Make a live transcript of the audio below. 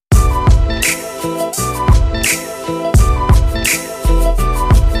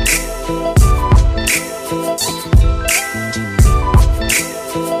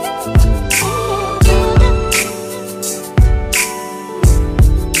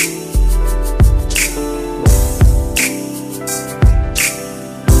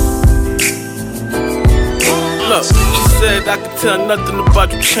I can tell nothing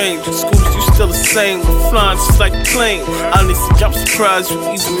about you change. Scoobz, you still the same, we're flying just like a plane. Honestly, I'm surprised you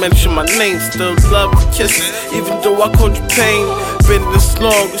even mention my name. Still love and kisses, even though I called you pain. Been this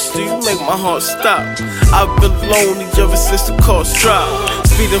long, but still you make my heart stop. I've been lonely ever since the cars dropped.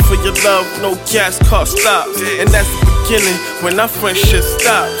 Speeding for your love, no gas, car stops. And that's the beginning when our friendship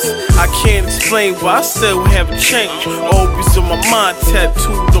stops. I can't explain why I still haven't changed. Always on my mind,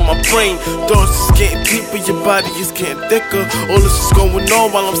 tattooed on my brain. Thoughts is getting deeper, your body is getting thicker. All this is going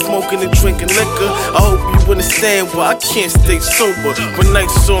on while I'm smoking and drinking liquor. I hope you understand why I can't stay sober. When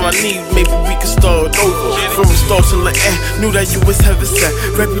nights is all I need, maybe we can start over. From the start to the end, knew that you was heaven sent.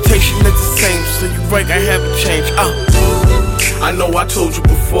 Reputation is the same, so you right, I haven't changed. I know I told you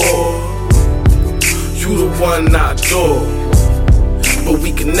before, you the one I adore, but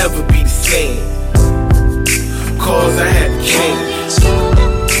we can never be the same, cause I had to change.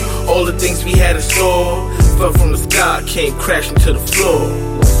 All the things we had in store fell from the sky, came crashing to the floor.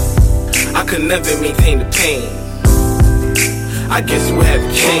 I could never maintain the pain, I guess you had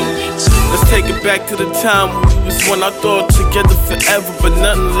to change. Let's take it back to the time when we was one. I thought together forever, but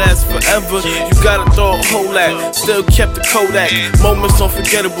nothing lasts forever. You gotta throw a whole act, still kept the Kodak. Moments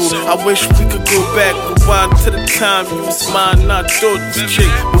unforgettable, I wish we could go back. Rewind to the time you was mine, I adored this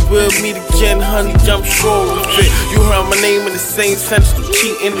chick. But we'll meet again, honey, I'm sure of it. You heard my name in the same sentence of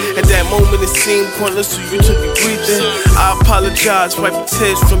cheating. At that moment it seemed pointless, so you took it breathing. I apologize, wipe the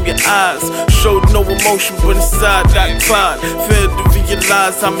tears from your eyes. Showed no emotion, but inside I cried. Failed to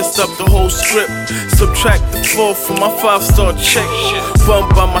realize I messed up the whole script. Subtract the 4 from my 5-star check. Run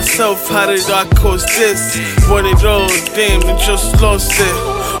by myself, how did I cause this? Want it all, damn, and just lost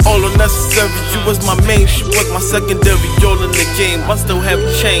it. All unnecessary, you was my main, she was my secondary. All in the game, I still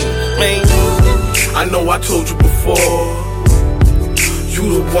haven't changed, man. I know I told you before,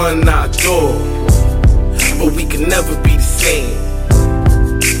 you the one I adore, but we can never be the same,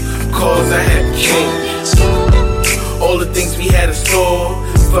 cause I had to change. All the things we had in store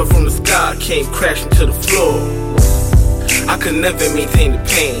fell from the sky, came crashing to the floor. I could never maintain the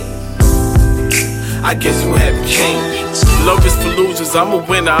pain, I guess you haven't changed. Love is for losers, I'm a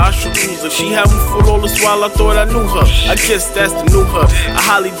winner, I should lose her. She had me fooled all this while I thought I knew her. I guess that's the new her. I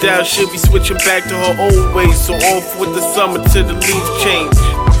highly doubt she'll be switching back to her old ways. So off with the summer till the leaves change.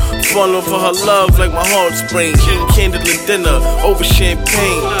 Falling for her love like my heart sprained. Eating candlelit dinner over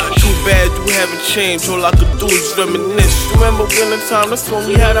champagne. Too bad you haven't changed, all I could do is reminisce. Remember winter time, that's when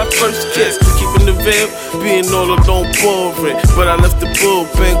we had our first kiss. Keeping the veil, being all alone boring. But I left the bull,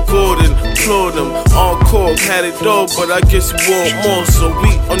 Ben Gordon, applaud him. Encore, had it all, but I guess you want more. So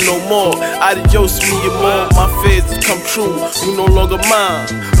we are no more, adios me and more. My fears have come true, you no longer mine.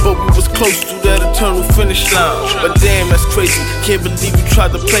 But we was close to that eternal finish line. But damn, that's crazy, can't believe you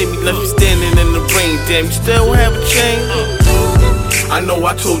tried to play me. Left me standing in the rain, damn, you still haven't changed. I know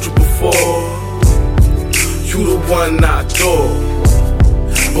I told you before, you the one I adore,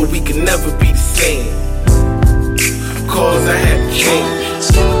 but we can never be the same, cause I had to change.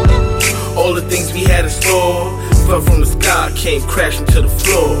 All the things we had in store fell from the sky, came crashing to the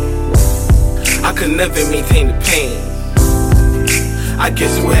floor. I could never maintain the pain, I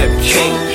guess you haven't changed.